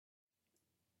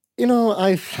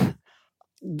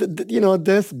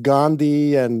there's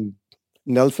Gandhi and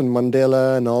Nelson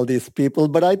Mandela and all these people,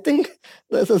 but I think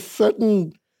there's a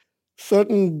certain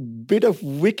bit of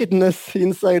wickedness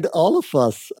inside all of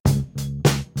us.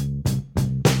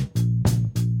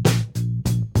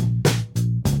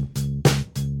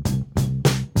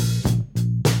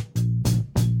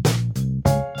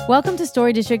 Welcome to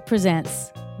Story District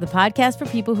Presents, the podcast for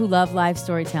people who love live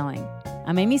storytelling.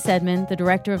 I'm Amy Sedman, the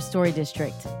director of Story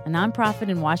District, a nonprofit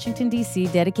in Washington, D.C.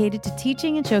 dedicated to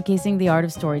teaching and showcasing the art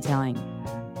of storytelling.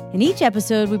 In each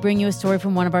episode, we bring you a story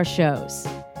from one of our shows.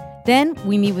 Then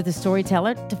we meet with a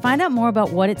storyteller to find out more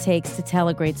about what it takes to tell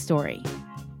a great story.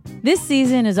 This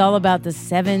season is all about the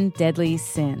 7 deadly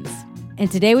sins.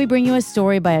 And today we bring you a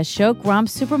story by Ashok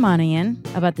Ramasubramanian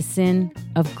about the sin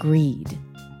of greed.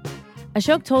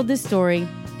 Ashok told this story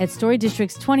at Story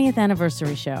District's 20th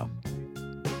anniversary show.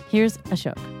 Here's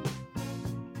Ashok.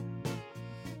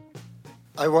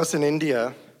 I was in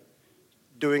India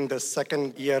doing the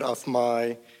second year of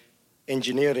my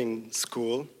engineering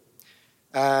school,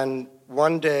 and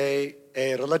one day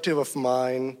a relative of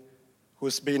mine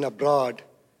who's been abroad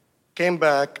came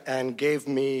back and gave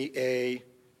me a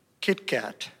Kit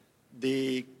Kat,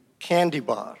 the candy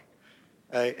bar,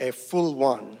 a full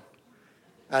one.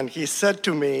 And he said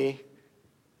to me,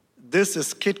 "This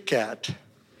is Kit Kat.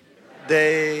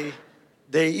 They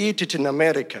eat it in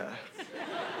America,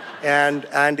 and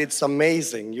it's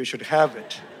amazing. You should have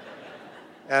it."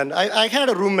 And I had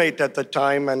a roommate at the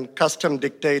time, and custom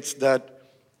dictates that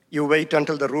you wait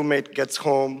until the roommate gets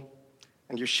home,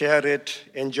 and you share it,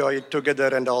 enjoy it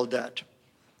together, and all that.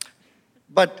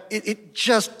 But it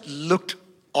just looked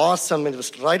awesome. It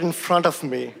was right in front of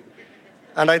me.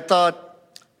 And I thought,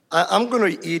 I'm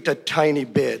going to eat a tiny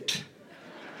bit.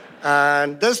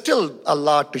 And there's still a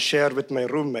lot to share with my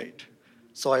roommate.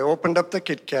 So I opened up the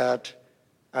Kit Kat,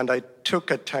 and I took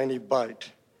a tiny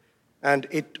bite. And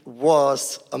it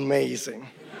was amazing.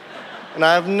 And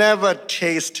I've never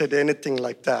tasted anything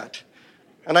like that.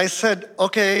 And I said,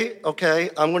 okay,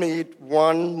 I'm going to eat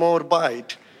one more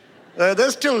bite.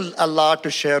 There's still a lot to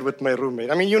share with my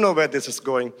roommate. I mean, you know where this is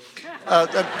going.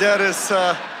 There is...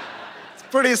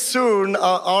 Pretty soon,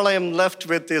 all I am left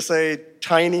with is a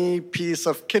tiny piece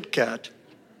of Kit Kat.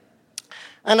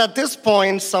 And at this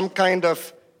point, some kind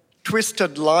of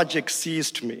twisted logic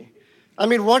seized me. I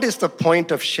mean, what is the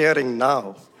point of sharing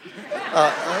now?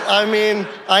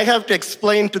 I have to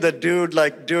explain to the dude,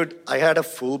 dude, I had a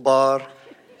full bar,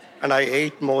 and I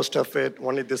ate most of it,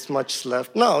 only this much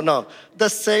left. No. The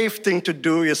safe thing to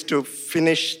do is to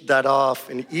finish that off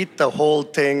and eat the whole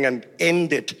thing and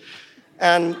end it.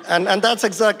 And that's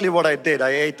exactly what I did. I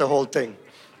ate the whole thing.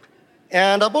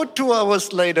 And about 2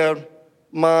 hours later,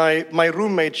 my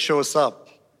roommate shows up.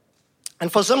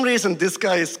 And for some reason, this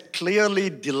guy is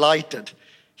clearly delighted.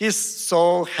 He's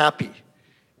so happy.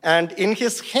 And in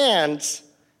his hands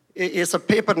is a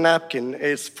paper napkin.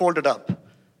 It's folded up.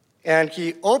 And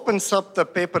he opens up the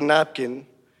paper napkin,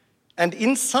 and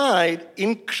inside,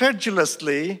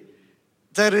 incredulously,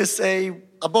 there is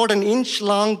about an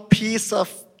inch-long piece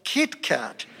of Kit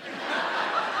Kat.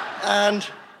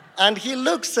 And he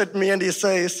looks at me and he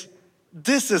says,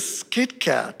 "This is Kit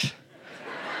Kat.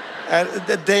 And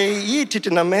they eat it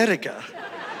in America.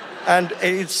 And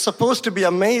it's supposed to be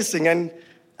amazing."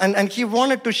 And he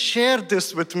wanted to share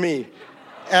this with me.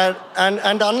 And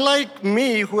unlike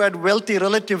me, who had wealthy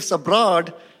relatives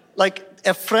abroad, like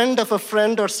a friend of a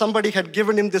friend or somebody had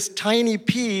given him this tiny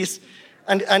piece,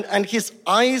 and his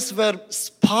eyes were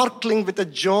sparkling with the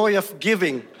joy of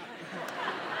giving.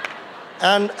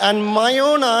 And my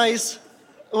own eyes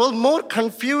were more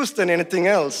confused than anything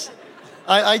else.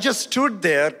 I just stood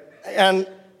there, and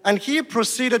he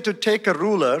proceeded to take a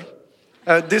ruler.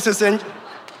 This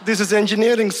is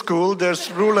engineering school.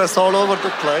 There's rulers all over the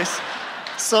place.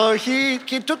 So he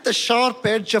took the sharp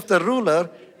edge of the ruler,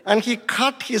 and he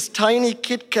cut his tiny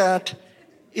Kit Kat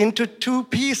into 2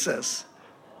 pieces.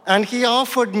 And he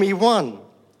offered me one.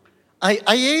 I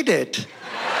ate it.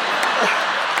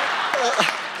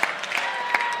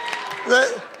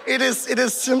 It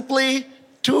is simply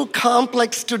too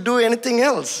complex to do anything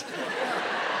else.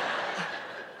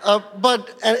 But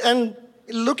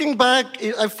looking back,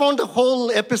 I found the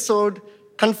whole episode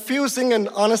confusing and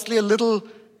honestly a little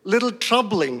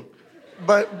troubling.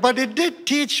 But it did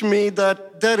teach me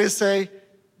that there's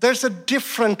a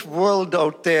different world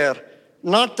out there,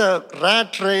 not the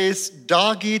rat race,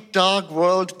 dog-eat-dog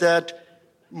world that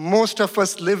most of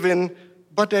us live in,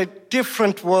 but a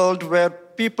different world where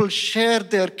people share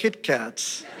their Kit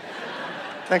Kats.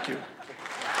 Thank you.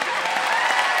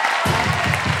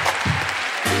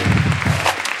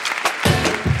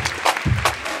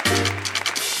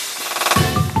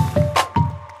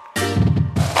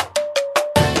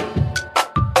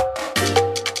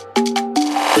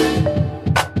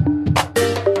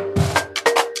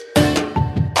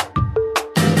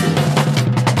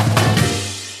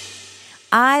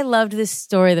 I loved this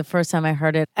story the first time I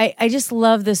heard it. I just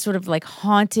love this sort of like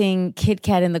haunting Kit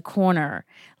Kat in the corner,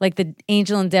 like the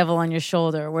angel and devil on your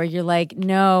shoulder, where you're like,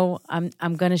 no,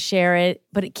 I'm gonna share it,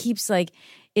 but it keeps like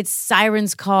its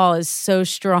siren's call is so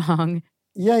strong.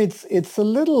 Yeah, it's a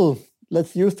little,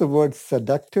 let's use the word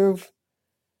seductive.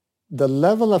 The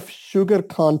level of sugar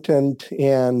content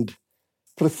and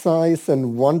precise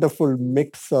and wonderful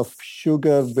mix of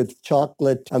sugar with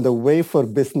chocolate and the wafer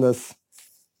business.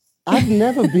 I've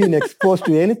never been exposed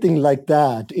to anything like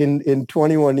that in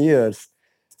 21 years.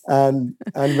 And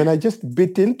when I just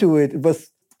bit into it, it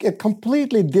was a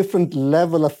completely different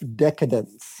level of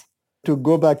decadence. To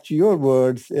go back to your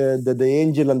words, the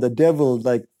angel and the devil,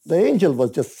 like the angel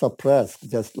was just suppressed,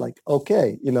 just like,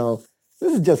 okay,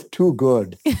 this is just too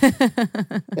good.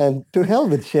 And to hell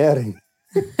with sharing.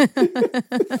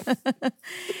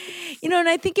 And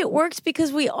I think it works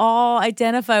because we all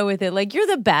identify with it. Like, you're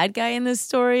the bad guy in this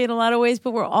story in a lot of ways,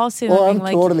 but we're all sitting there I'm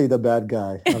like... totally the bad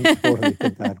guy. I'm totally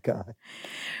the bad guy.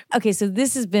 Okay, so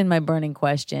this has been my burning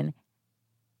question.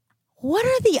 What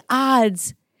are the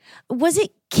odds? Was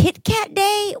it Kit Kat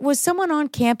Day? Was someone on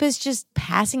campus just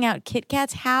passing out Kit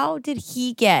Kats? How did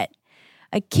he get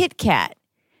a Kit Kat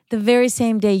the very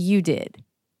same day you did?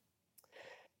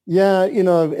 Yeah,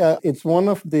 it's one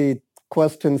of the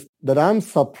questions that I'm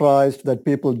surprised that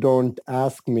people don't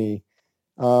ask me.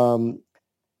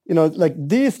 Like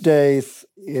these days,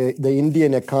 the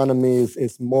Indian economy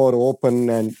is more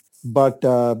open, but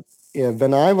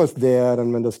when I was there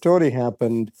and when the story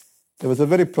happened, it was a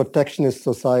very protectionist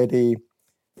society.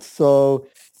 So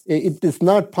it is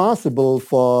not possible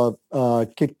for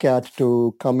Kit Kat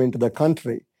to come into the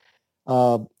country.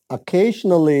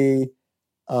 Occasionally,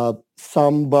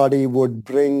 somebody would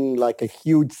bring like a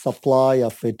huge supply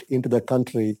of it into the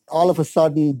country. All of a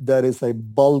sudden, there is a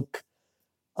bulk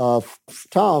of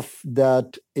stuff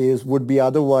that would be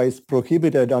otherwise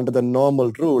prohibited under the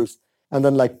normal rules. And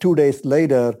then like 2 days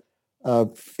later,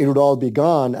 it would all be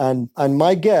gone. And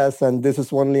my guess, and this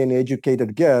is only an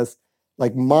educated guess,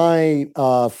 like my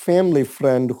family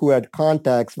friend who had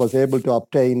contacts was able to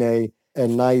obtain a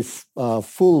nice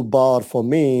full bar for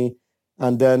me.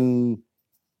 And then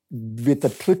with a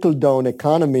trickle-down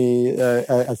economy,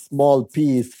 a small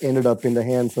piece ended up in the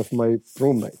hands of my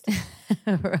roommate.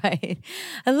 Right.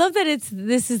 I love that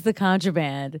this is the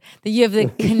contraband, that you have the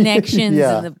connections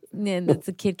Yeah. and it's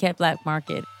the Kit Kat black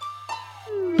market.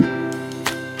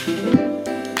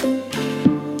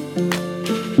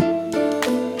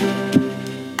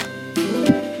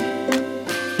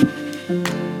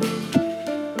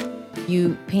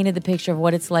 You painted the picture of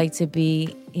what it's like to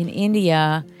be in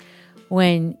India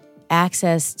when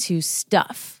access to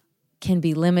stuff can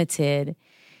be limited.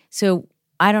 So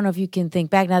I don't know if you can think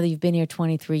back now that you've been here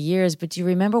 23 years, but do you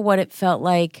remember what it felt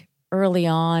like early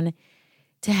on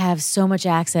to have so much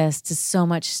access to so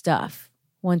much stuff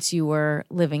once you were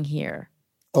living here?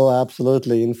 Oh,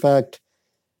 absolutely. In fact,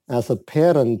 as a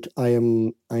parent, I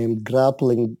am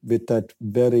grappling with that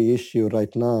very issue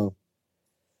right now.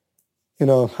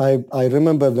 I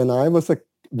remember when I was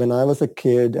a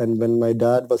kid and when my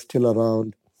dad was still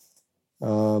around,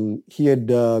 he had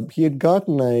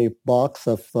gotten a box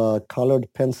of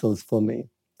colored pencils for me,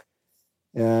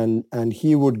 and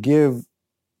he would give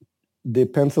the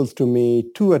pencils to me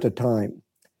two at a time,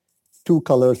 two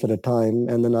colors at a time,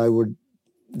 and then I would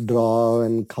draw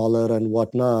and color and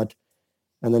whatnot,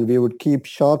 and then we would keep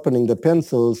sharpening the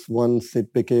pencils once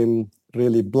it became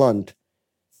really blunt,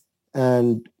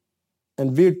 and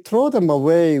we'd throw them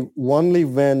away only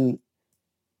when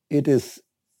it is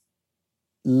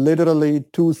literally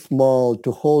too small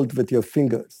to hold with your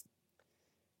fingers.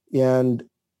 And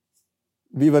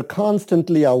we were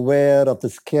constantly aware of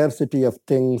the scarcity of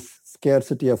things,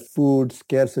 scarcity of food,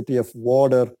 scarcity of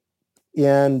water.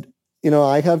 And,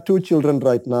 I have two children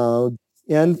right now.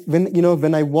 And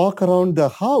when I walk around the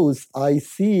house, I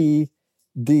see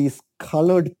these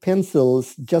colored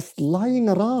pencils just lying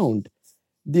around.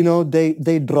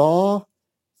 They draw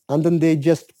and then they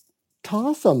just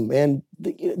toss them. And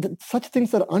such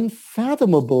things are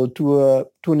unfathomable to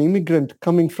an immigrant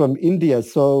coming from India.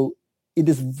 So it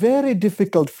is very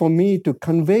difficult for me to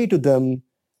convey to them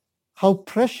how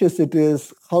precious it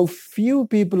is, how few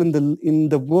people in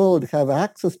the world have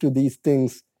access to these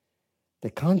things. They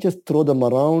can't just throw them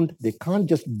around. They can't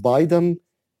just buy them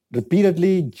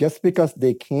repeatedly just because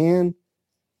they can.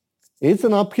 It's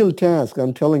an uphill task,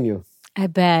 I'm telling you. I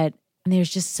bet. And there's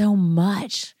just so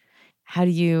much. How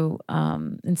do you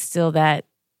instill that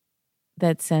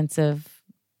sense of,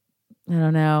 I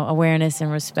don't know, awareness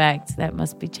and respect? That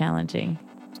must be challenging.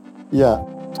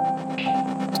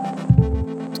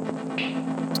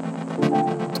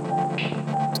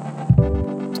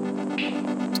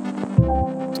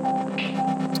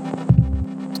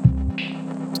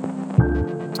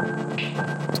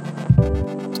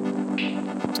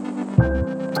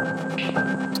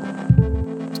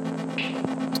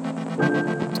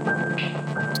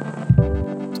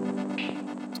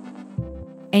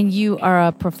 And you are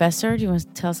a professor. Do you want to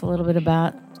tell us a little bit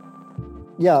about?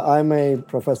 Yeah, I'm a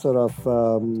professor of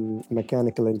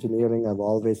mechanical engineering. I've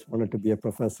always wanted to be a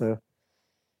professor.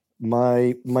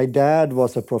 My dad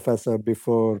was a professor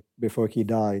before he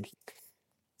died,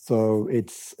 so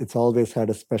it's always had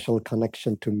a special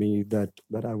connection to me that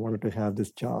I wanted to have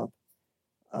this job.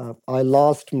 I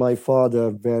lost my father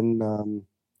when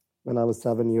I was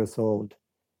 7 years old,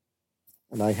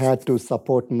 and I had to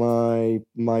support my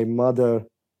mother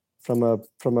from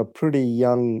a pretty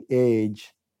young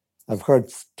age. I've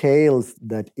heard tales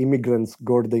that immigrants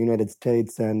go to the United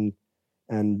States and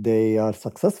they are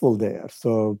successful there.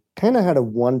 So kind of had a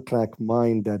one-track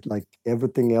mind that like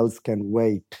everything else can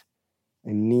wait.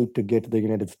 I need to get to the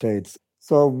United States.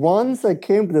 So once I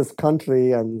came to this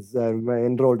country and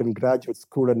enrolled in graduate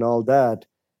school and all that,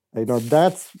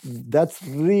 that's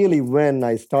really when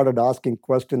I started asking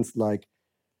questions like,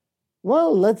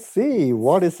 well, let's see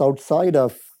what is outside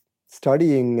of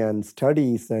studying and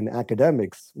studies and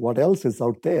academics. What else is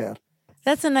out there?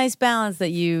 That's a nice balance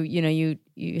that you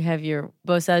have your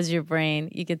both sides of your brain.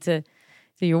 You get to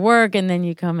do your work, and then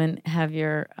you come and have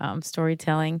your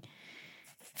storytelling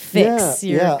fix,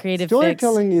 your creative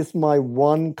Storytelling fix. is my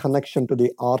one connection to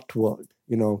the art world.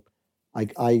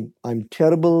 I'm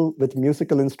terrible with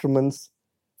musical instruments.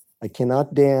 I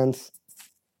cannot dance.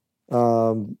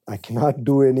 I cannot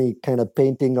do any kind of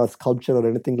painting or sculpture or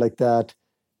anything like that.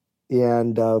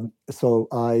 And so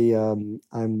I'm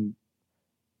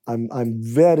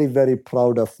very, very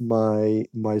proud of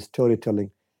my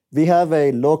storytelling. We have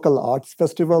a local arts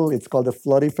festival. It's called the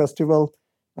Flurry Festival,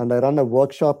 and I run a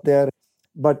workshop there.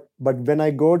 But when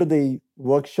I go to the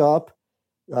workshop,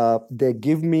 they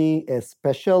give me a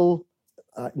special,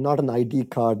 not an ID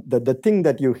card, the thing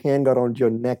that you hang around your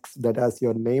neck that has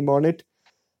your name on it.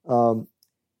 Um,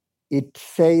 it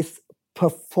says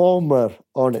performer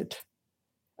on it.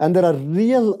 And there are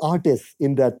real artists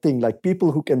in that thing, like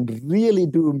people who can really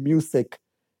do music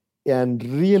and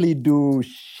really do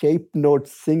shape note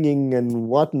singing and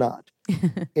whatnot.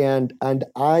 and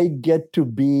I get to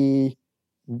be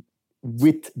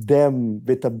with them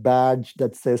with a badge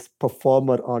that says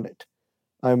performer on it.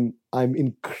 I'm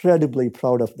incredibly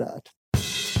proud of that.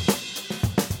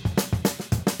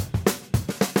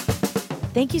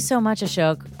 Thank you so much,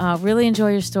 Ashok. Really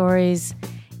enjoy your stories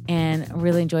and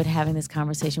really enjoyed having this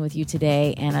conversation with you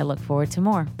today. And I look forward to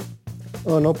more.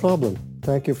 Oh, no problem.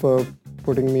 Thank you for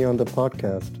putting me on the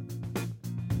podcast.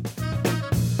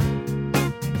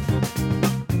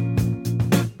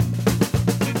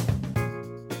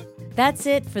 That's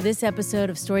it for this episode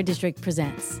of Story District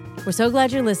Presents. We're so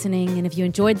glad you're listening. And if you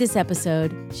enjoyed this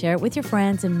episode, share it with your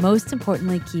friends. And most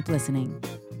importantly, keep listening.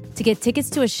 To get tickets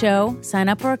to a show, sign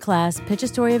up for a class, pitch a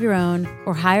story of your own,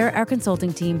 or hire our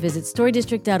consulting team, visit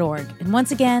storydistrict.org. And once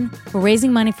again, we're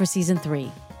raising money for Season 3.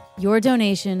 Your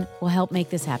donation will help make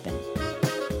this happen.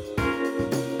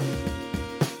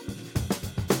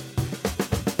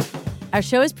 Our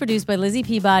show is produced by Lizzie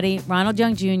Peabody, Ronald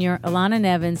Young Jr., Alana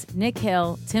Nevins, Nick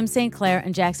Hill, Tim St. Clair,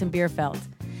 and Jackson Bierfeld.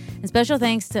 And special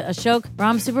thanks to Ashok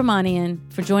Ramasubramanian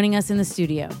for joining us in the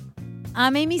studio.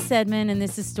 I'm Amy Sedman, and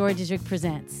this is Story District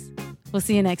Presents. We'll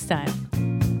see you next time.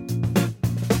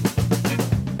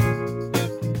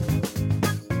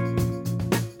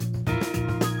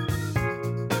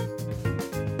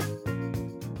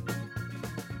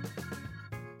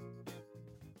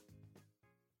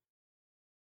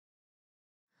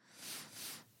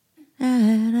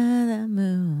 The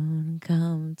moon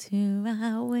come to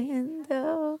my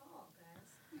window.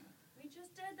 We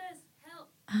just did this. Help.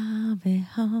 I'll be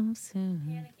home soon.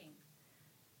 Panicking.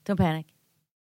 Don't panic.